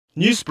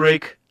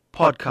Newsbreak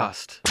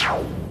Podcast.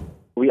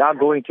 We are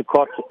going to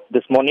court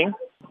this morning.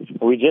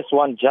 We just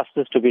want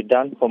justice to be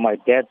done for my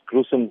dad's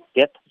gruesome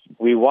death.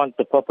 We want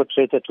the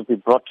perpetrator to be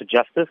brought to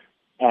justice.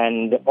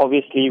 And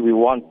obviously, we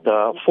want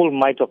the full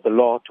might of the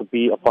law to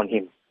be upon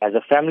him. As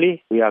a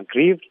family, we are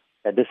grieved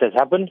that this has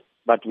happened,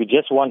 but we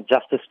just want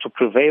justice to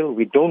prevail.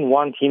 We don't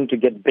want him to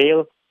get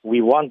bail.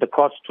 We want the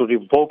courts to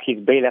revoke his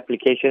bail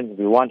application.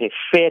 We want a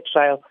fair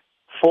trial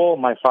for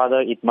my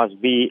father. It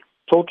must be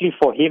totally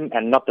for him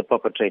and not the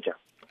perpetrator.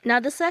 Now,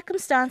 the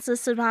circumstances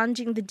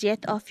surrounding the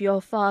death of your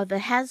father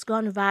has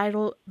gone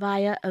viral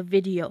via a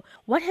video.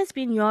 What has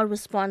been your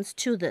response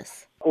to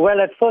this?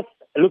 Well, at first,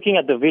 looking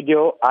at the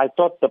video, I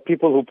thought the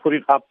people who put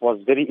it up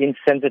was very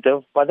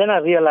insensitive. But then I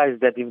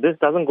realized that if this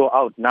doesn't go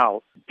out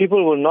now,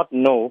 people will not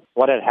know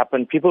what had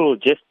happened. People will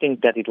just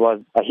think that it was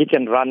a hit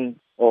and run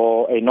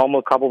or a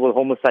normal culpable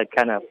homicide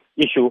kind of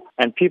issue,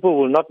 and people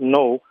will not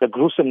know the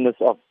gruesomeness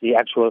of the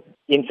actual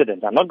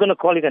incident. I'm not going to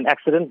call it an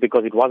accident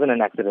because it wasn't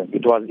an accident.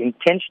 It was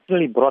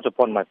intentionally brought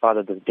upon my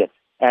father, this death.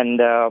 And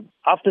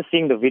after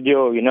seeing the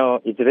video,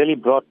 it's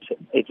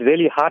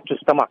really hard to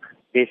stomach,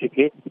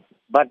 basically.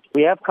 But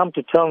we have come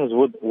to terms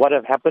with what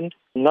have happened,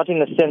 not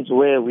in a sense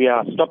where we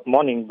are stopped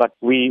mourning, but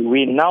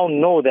we now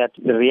know that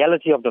the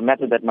reality of the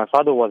matter, that my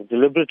father was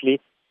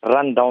deliberately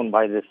run down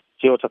by this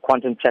Toyota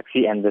Quantum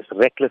taxi and this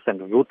reckless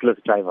and ruthless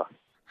driver.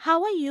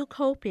 How are you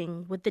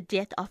coping with the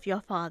death of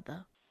your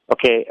father?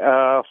 Okay,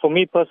 for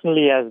me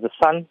personally, as the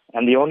son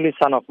and the only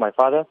son of my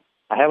father,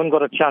 I haven't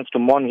got a chance to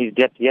mourn his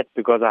death yet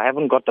because I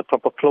haven't got the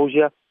proper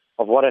closure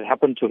of what had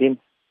happened to him.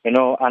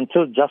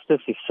 Until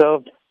justice is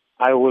served,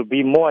 I will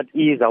be more at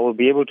ease. I will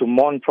be able to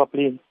mourn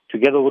properly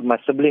together with my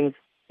siblings.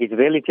 It's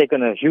really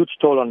taken a huge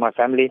toll on my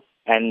family,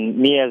 and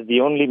me as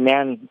the only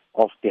man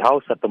of the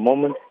house at the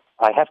moment,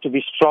 I have to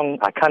be strong.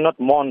 I cannot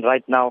mourn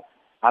right now.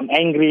 I'm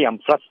angry. I'm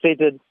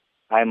frustrated.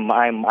 I'm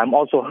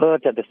also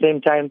hurt at the same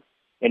time.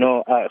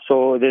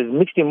 So there's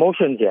mixed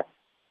emotions here.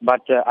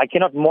 But I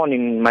cannot mourn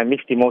in my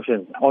mixed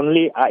emotions.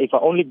 If I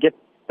only get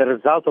the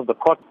results of the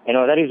court,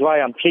 that is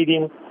why I'm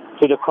pleading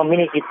to the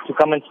community to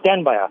come and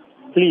stand by us.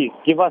 Please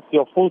give us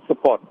your full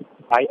support.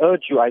 I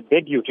urge you, I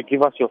beg you to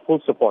give us your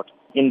full support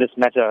in this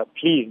matter.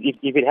 Please,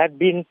 if it had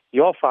been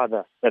your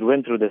father that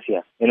went through this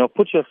here,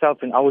 put yourself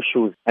in our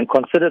shoes and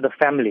consider the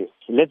family.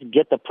 Let's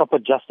get the proper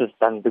justice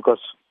done because,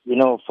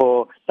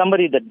 for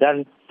somebody that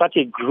done such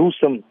a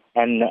gruesome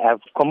and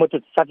have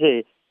committed such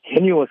a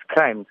heinous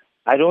crime,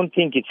 I don't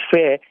think it's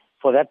fair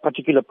for that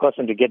particular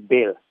person to get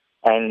bail.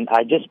 And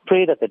I just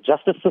pray that the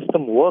justice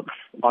system works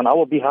on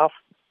our behalf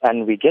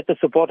and we get the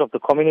support of the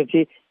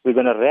community. We're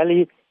going to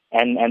rally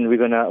and we're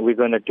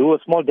gonna do a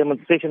small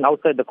demonstration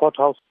outside the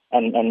courthouse,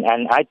 and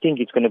I think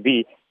it's going to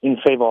be in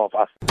favor of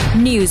us.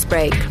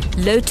 Newsbreak,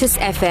 Lotus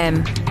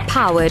FM,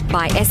 powered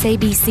by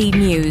SABC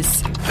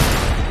News.